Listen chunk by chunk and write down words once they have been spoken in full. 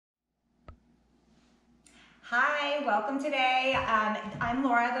Hi, welcome today. I'm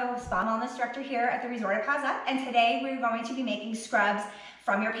Laura, the spa wellness director here at the resort at Paws, and today we're going to be making scrubs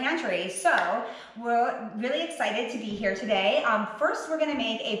from your pantry. So we're really excited to be here today. First, we're gonna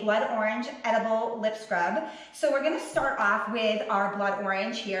make a blood orange edible lip scrub. So we're gonna start off with our blood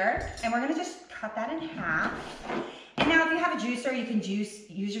orange here, and we're gonna just cut that in half. And now if you have a juicer, you can use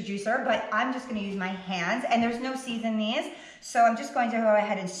your juicer, but I'm just gonna use my hands, and there's no seeds in these. So I'm just going to go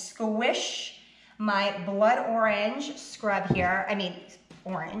ahead and squish my blood orange scrub here,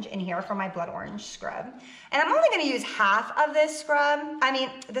 orange in here for my blood orange scrub. And I'm only gonna use half of this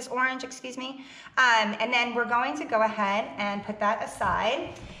this orange, excuse me. And then we're going to go ahead and put that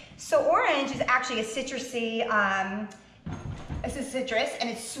aside. So orange is actually a citrusy, this is citrus and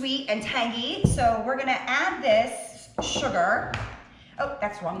it's sweet and tangy. So we're gonna add this sugar. Oh,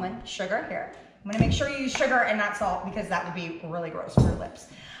 that's the wrong one, sugar here. I'm gonna make sure you use sugar and not salt because that would be really gross for your lips.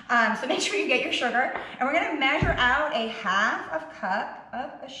 So make sure you get your sugar, and we're gonna measure out a half of cup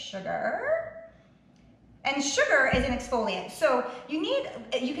of sugar. And sugar is an exfoliant, so you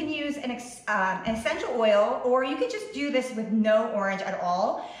can use an essential oil, or you can just do this with no orange at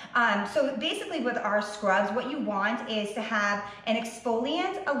all. So basically with our scrubs, what you want is to have an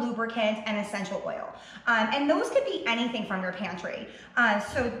exfoliant, a lubricant, and essential oil. And those could be anything from your pantry.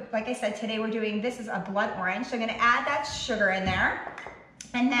 So like I said, today this is a blood orange, so I'm gonna add that sugar in there.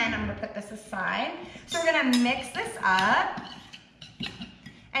 And then I'm gonna put this aside. So we're gonna mix this up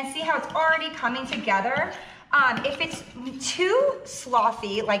and see how it's already coming together. If it's too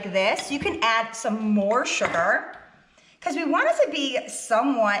slothy like this, you can add some more sugar because we want it to be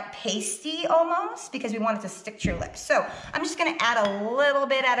somewhat pasty almost because we want it to stick to your lips. So I'm just gonna add a little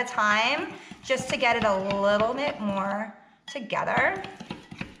bit at a time just to get it a little bit more together.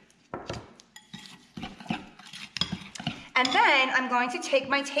 And then I'm going to take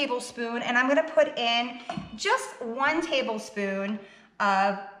my tablespoon and I'm gonna put in just 1 tablespoon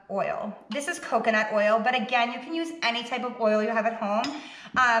of oil. This is coconut oil, but again, you can use any type of oil you have at home.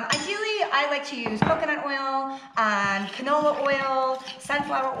 Ideally, I like to use coconut oil, canola oil,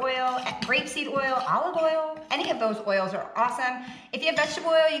 sunflower oil, grapeseed oil, olive oil. Any of those oils are awesome. If you have vegetable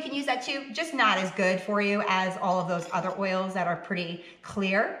oil, you can use that too, just not as good for you as all of those other oils that are pretty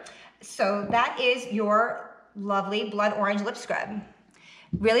clear. So that is your lovely blood orange lip scrub.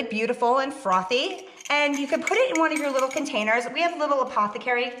 Really beautiful and frothy. And you can put it in one of your little containers. We have little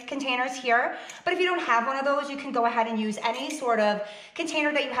apothecary containers here, but if you don't have one of those, you can go ahead and use any sort of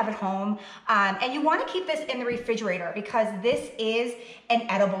container that you have at home. And you wanna keep this in the refrigerator because this is an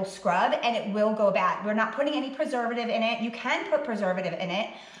edible scrub and it will go bad. We're not putting any preservative in it. You can put preservative in it.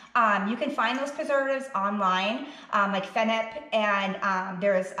 You can find those preservatives online, like Fenep, and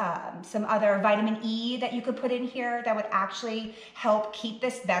there's some other vitamin E that you could put in here that would actually help keep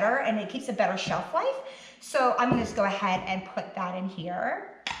this better, and it keeps a better shelf life. So I'm gonna just go ahead and put that in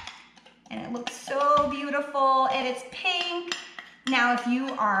here. And it looks so beautiful, and it's pink. Now, if you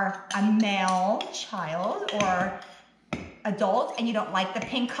are a male child or adult and you don't like the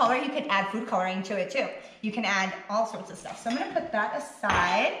pink color, you can add food coloring to it too. You can add all sorts of stuff. So I'm gonna put that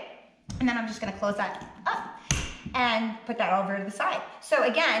aside, and then I'm just gonna close that up and put that over to the side. So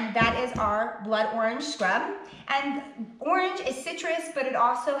again, that is our blood orange scrub. And orange is citrus, but it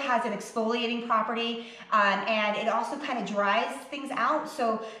also has an exfoliating property, and it also kind of dries things out.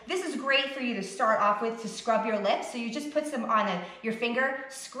 So this is great for you to start off with to scrub your lips. So you just put some on your finger,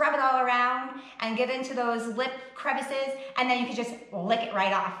 scrub it all around, and get into those lip crevices, and then you can just lick it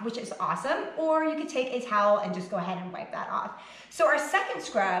right off, which is awesome. Or you could take a towel and just go ahead and wipe that off. So our second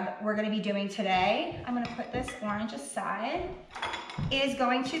scrub we're gonna be doing today, I'm gonna put this orange aside, is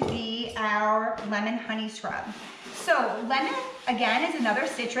going to be our lemon honey scrub. So lemon, again, is another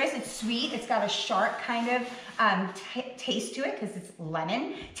citrus. It's sweet. It's got a sharp kind of taste to it because it's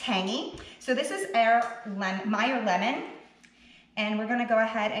lemon, tangy. So this is our Meyer lemon. And we're gonna go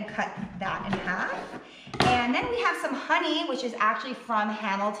ahead and cut that in half. And then we have some honey, which is actually from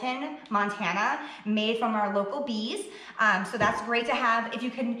Hamilton, Montana, made from our local bees. So that's great to have. If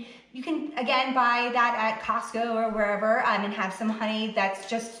you can again buy that at Costco or wherever, and have some honey that's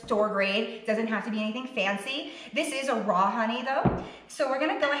just store grade. Doesn't have to be anything fancy. This is a raw honey though. So we're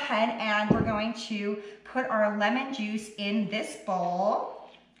gonna go ahead and we're going to put our lemon juice in this bowl.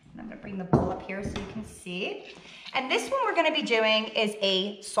 I'm gonna bring the bowl up here so you can see. And this one we're gonna be doing is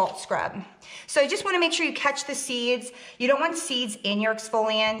a salt scrub. So you just wanna make sure you catch the seeds. You don't want seeds in your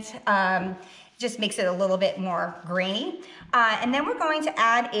exfoliant. Just makes it a little bit more grainy. And then we're going to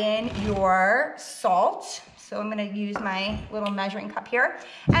add in your salt. So I'm gonna use my little measuring cup here.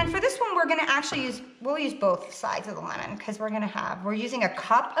 And for this one, we're gonna actually we'll use both sides of the lemon because we're using a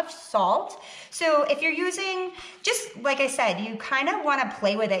cup of salt. So if you're using, just like I said, you kind of wanna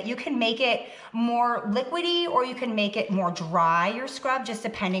play with it. You can make it more liquidy or you can make it more dry, your scrub, just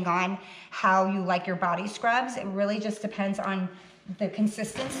depending on how you like your body scrubs. It really just depends on the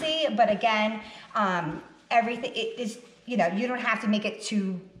consistency. But again, everything, it is, you know, you don't have to make it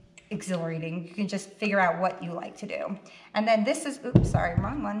too exhilarating. You can just figure out what you like to do. And then this is, oops, sorry,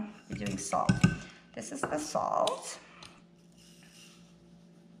 wrong one. We're doing salt. This is the salt.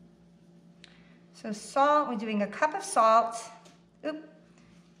 So salt, we're doing a cup of salt. Oop,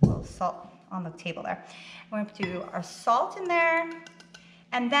 a little salt on the table there. We're going to do our salt in there.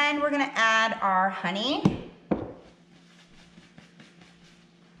 And then we're gonna add our honey.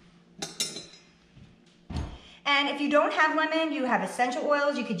 And if you don't have lemon, you have essential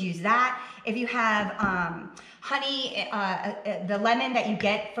oils, you could use that. If you have honey, the lemon that you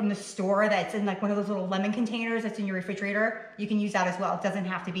get from the store that's in like one of those little lemon containers that's in your refrigerator, you can use that as well. It doesn't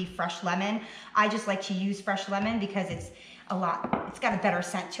have to be fresh lemon. I just like to use fresh lemon because it's got a better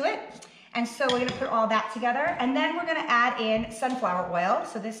scent to it. And so we're gonna put all that together. And then we're gonna add in sunflower oil.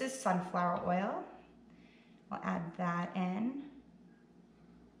 So this is sunflower oil. I'll add that in.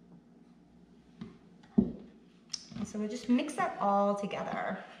 And so we'll just mix that all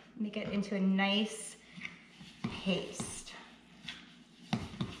together, make it into a nice paste.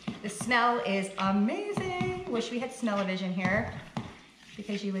 The smell is amazing. Wish we had smell-o-vision here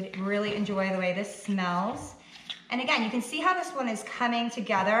because you would really enjoy the way this smells. And again, you can see how this one is coming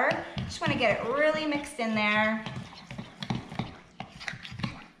together. Just want to get it really mixed in there.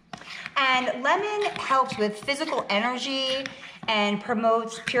 And lemon helps with physical energy and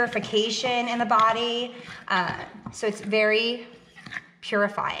promotes purification in the body. So it's very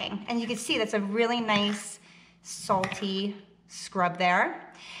purifying. And you can see that's a really nice salty scrub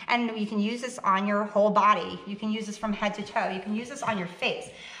there. And you can use this on your whole body. You can use this from head to toe. You can use this on your face.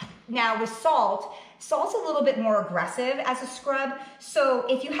 Now with salt, salt's a little bit more aggressive as a scrub. So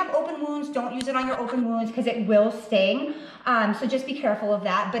if you have open wounds, don't use it on your open wounds because it will sting. So just be careful of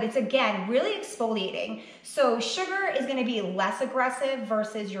that. But it's, again, really exfoliating. So sugar is gonna be less aggressive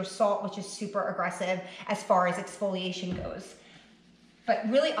versus your salt, which is super aggressive as far as exfoliation goes. But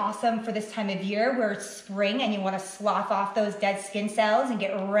really awesome for this time of year where it's spring and you wanna slough off those dead skin cells and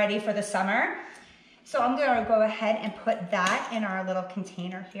get ready for the summer. So I'm gonna go ahead and put that in our little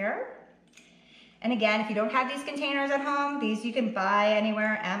container here. And again, if you don't have these containers at home, these you can buy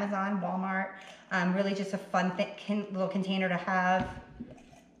anywhere, Amazon, Walmart. Really just a fun little container to have.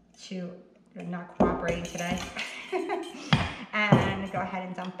 You're not cooperating today. And go ahead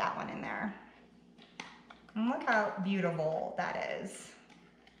and dump that one in there. And look how beautiful that is.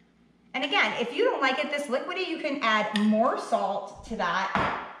 And again, if you don't like it this liquidy, you can add more salt to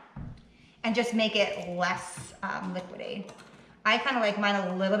that and just make it less liquidy. I kind of like mine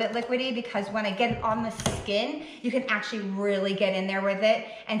a little bit liquidy because when I get it on the skin, you can actually really get in there with it.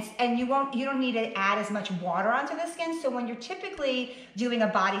 And you don't need to add as much water onto the skin. So when you're typically doing a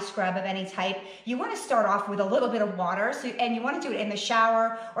body scrub of any type, you want to start off with a little bit of water. And you want to do it in the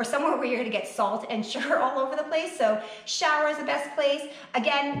shower or somewhere where you're going to get salt and sugar all over the place. So shower is the best place.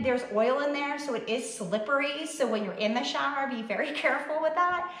 Again, there's oil in there, so it is slippery. So when you're in the shower, be very careful with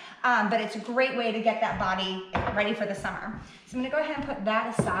that. But it's a great way to get that body ready for the summer. So I'm gonna go ahead and put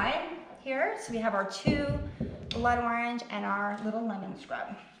that aside here. So we have our 2 blood orange and our little lemon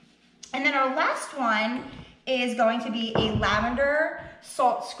scrub. And then our last one is going to be a lavender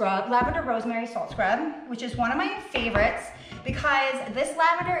salt scrub, lavender rosemary salt scrub, which is one of my favorites because this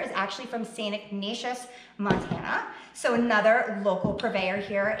lavender is actually from St. Ignatius, Montana. So another local purveyor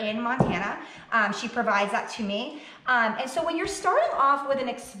here in Montana. She provides that to me. And so when you're starting off with an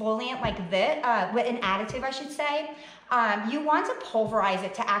exfoliant like this, with an additive, I should say, you want to pulverize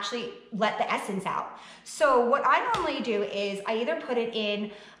it to actually let the essence out. So what I normally do is I either put it in,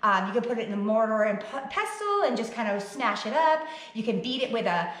 you can put it in a mortar and pestle and just kind of smash it up. You can beat it with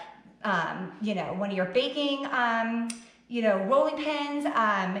a, one of your baking, rolling pins,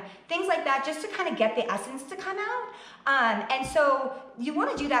 things like that, just to kind of get the essence to come out. And so you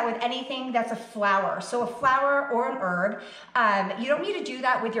want to do that with anything that's a flower. So a flower or an herb. You don't need to do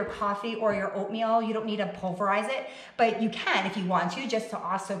that with your coffee or your oatmeal. You don't need to pulverize it, but you can if you want to, just to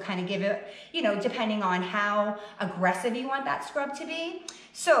also kind of give it, depending on how aggressive you want that scrub to be.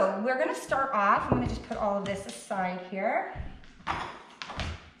 So we're going to start off, I'm going to just put all of this aside here.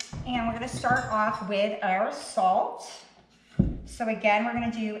 And we're going to start off with our salt. So again, we're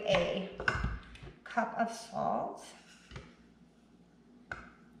going to do a cup of salt.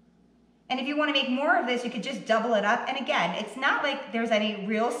 And if you want to make more of this, you could just double it up. And again, it's not like there's any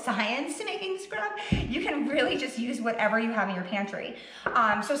real science to making scrub. You can really just use whatever you have in your pantry.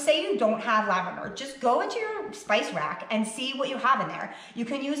 So say you don't have lavender, just go into your spice rack and see what you have in there. You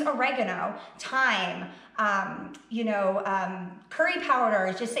can use oregano, thyme, curry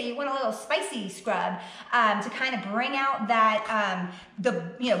powder. Just say you want a little spicy scrub to kind of bring out that,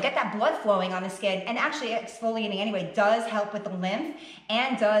 get that blood flowing on the skin. And actually exfoliating anyway does help with the lymph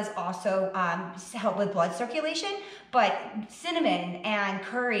and does also help with blood circulation. But cinnamon and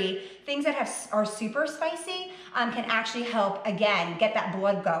curry, things that are super spicy, can actually help, again, get that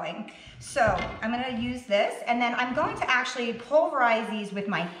blood going. So I'm gonna use this, and then I'm going to actually pulverize these with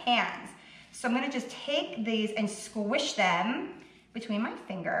my hands. So I'm gonna just take these and squish them between my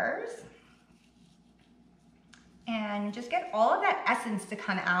fingers and just get all of that essence to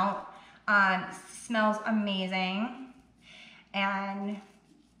come out. Smells amazing. And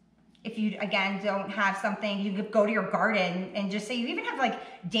if you, again, don't have something, you could go to your garden and just say you even have like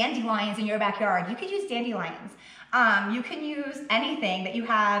dandelions in your backyard. You could use dandelions. You can use anything that you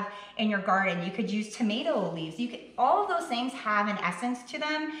have in your garden. You could use tomato leaves. All of those things have an essence to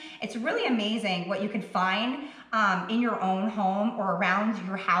them. It's really amazing what you can find in your own home or around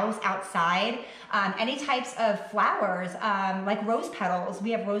your house outside. Any types of flowers, like rose petals.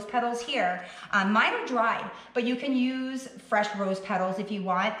 We have rose petals here. Mine are dried, but you can use fresh rose petals if you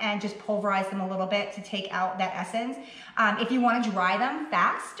want and just pulverize them a little bit to take out that essence. If you want to dry them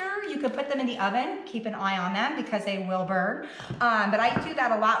faster, you could put them in the oven. Keep an eye on them because they will burn. But I do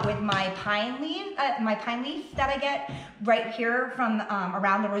that a lot with my pine leaf that I get right here from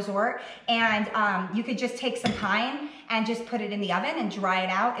around the resort. And you could just take some pine and just put it in the oven and dry it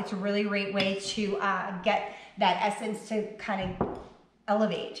out. It's a really great way to get that essence to kind of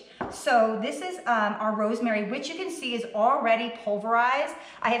elevate. So this is our rosemary, which you can see is already pulverized.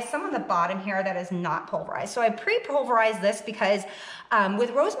 I have some on the bottom here that is not pulverized. So I pre-pulverized this because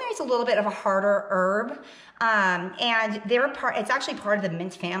with rosemary, it's a little bit of a harder herb. And it's actually part of the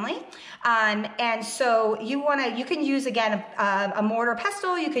mint family. And so you can use, again, a mortar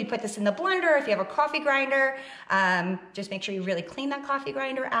pestle. You could put this in the blender if you have a coffee grinder. Just make sure you really clean that coffee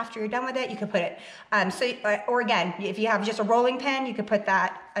grinder after you're done with it. You could put it, or again, if you have just a rolling pin, you could put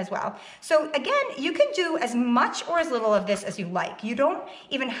that as well. So again, you can do as much or as little of this as you like. You don't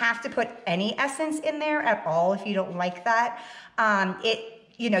even have to put any essence in there at all if you don't like that.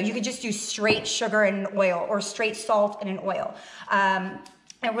 You could just do straight sugar and oil or straight salt and an oil.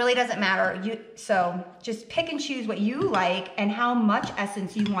 It really doesn't matter. So just pick and choose what you like and how much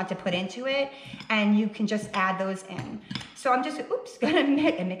essence you want to put into it, and you can just add those in. So I'm just, I'm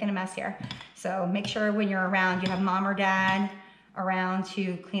making a mess here. So make sure when you're around, you have mom or dad around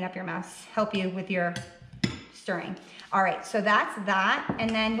to clean up your mess, help you with your stirring. All right, so that's that. And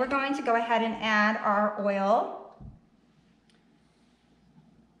then we're going to go ahead and add our oil.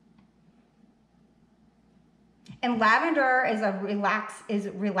 And lavender is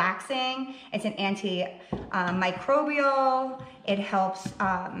relaxing. It's an antimicrobial. It helps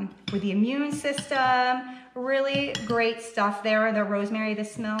with the immune system. Really great stuff there. The rosemary,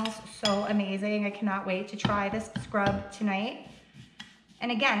 this smells so amazing. I cannot wait to try this scrub tonight.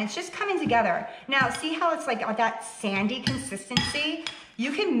 And again, it's just coming together. Now, see how it's like that sandy consistency?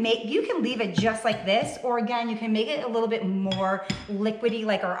 You can leave it just like this, or again, you can make it a little bit more liquidy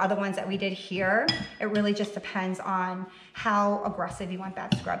like our other ones that we did here. It really just depends on how aggressive you want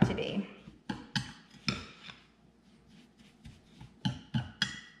that scrub to be.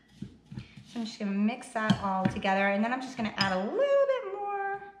 So I'm just gonna mix that all together, and then I'm just gonna add a little bit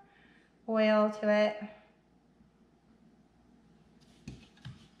more oil to it.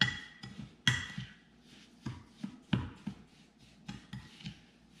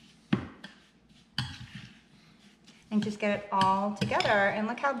 And just get it all together, and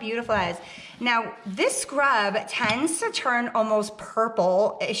look how beautiful it is. Now, this scrub tends to turn almost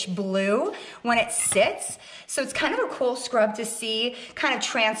purple-ish blue when it sits, so it's kind of a cool scrub to see kind of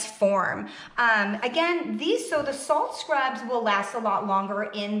transform. Again, so the salt scrubs will last a lot longer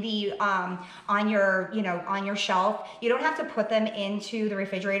in the on your shelf. You don't have to put them into the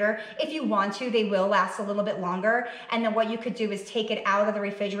refrigerator. If you want to, they will last a little bit longer. And then what you could do is take it out of the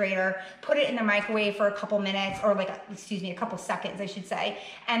refrigerator, put it in the microwave for a couple minutes, or a couple seconds, I should say.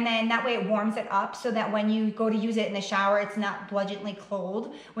 And then that way it warms it up so that when you go to use it in the shower, it's not bludgeoningly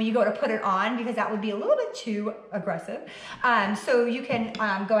cold when you go to put it on, because that would be a little bit too aggressive. So you can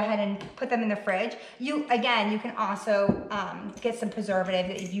go ahead and put them in the fridge. You can also get some preservative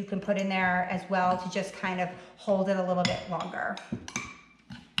that you can put in there as well to just kind of hold it a little bit longer.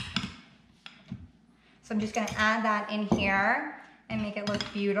 So I'm just gonna add that in here and make it look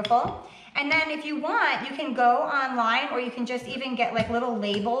beautiful. And then if you want, you can go online, or you can just even get like little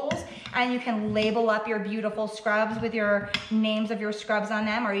labels, and you can label up your beautiful scrubs with your names of your scrubs on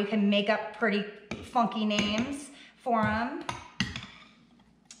them, or you can make up pretty funky names for them.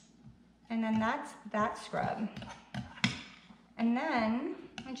 And then that's that scrub. And then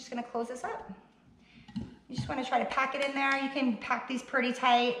I'm just gonna close this up. You just wanna try to pack it in there. You can pack these pretty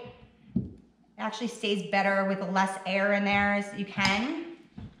tight. It actually stays better with less air in there as you can.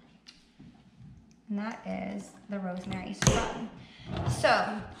 And that is the rosemary scrub. So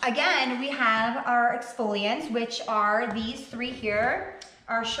again, we have our exfoliants, which are these three here: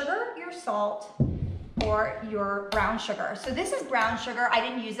 our sugar, your salt, or your brown sugar. So this is brown sugar. I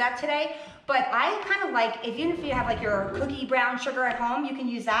didn't use that today, but I kind of like, even if you have like your cookie brown sugar at home, you can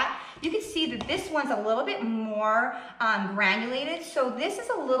use that. You can see that this one's a little bit more granulated. So this is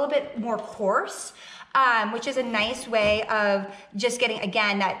a little bit more coarse, which is a nice way of just getting,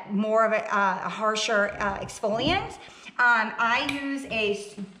 again, that more of a harsher exfoliant. I use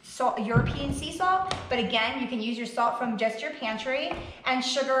a European sea salt, but again, you can use your salt from just your pantry, and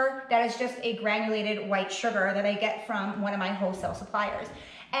sugar that is just a granulated white sugar that I get from one of my wholesale suppliers.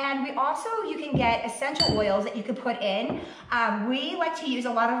 And we also, you can get essential oils that you could put in. We like to use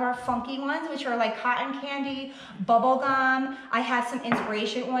a lot of our funky ones, which are like cotton candy, bubble gum. I have some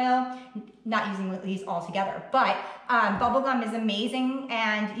inspiration oil, not using these all together, but bubble gum is amazing,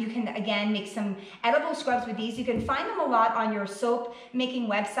 and you can, again, make some edible scrubs with these. You can find them a lot on your soap making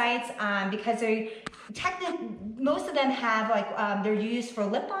websites because most of them have like, they're used for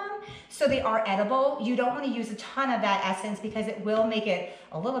lip balm, so they are edible. You don't want to use a ton of that essence because it will make it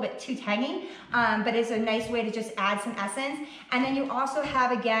a little bit too tangy, but it's a nice way to just add some essence. And then you also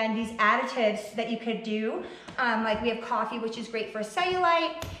have, again, these additives that you could do. Like we have coffee, which is great for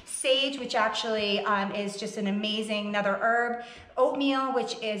cellulite, sage, which actually is just an amazing, another herb, oatmeal,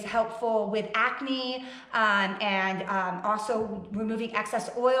 which is helpful with acne, and also removing excess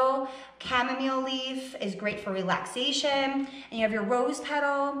oil. Chamomile leaf is great for relaxation, and you have your rose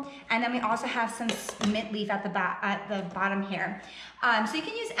petal, and then we also have some mint leaf at the bottom here. So you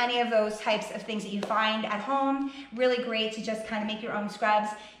can use any of those types of things that you find at home. Really great to just kind of make your own scrubs.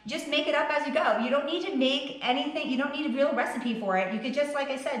 Just make it up as you go. You don't need to make anything. You don't need a real recipe for it. You could just, like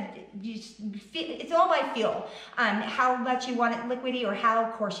I said, it's all by feel, how much you want it liquidy or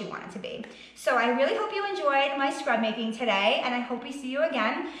how coarse you want it to be. So I really hope you enjoyed my scrub making today, and I hope we see you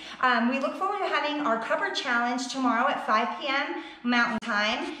again. We look forward to having our cupboard challenge tomorrow at 5 p.m. Mountain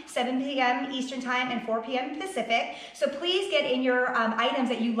Time, 7 p.m. Eastern Time, and 4 p.m. Pacific. So please get in your items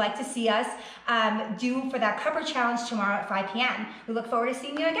that you'd like to see us do for that cupboard challenge tomorrow at 5 p.m. We look forward to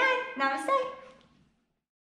seeing you again. Namaste.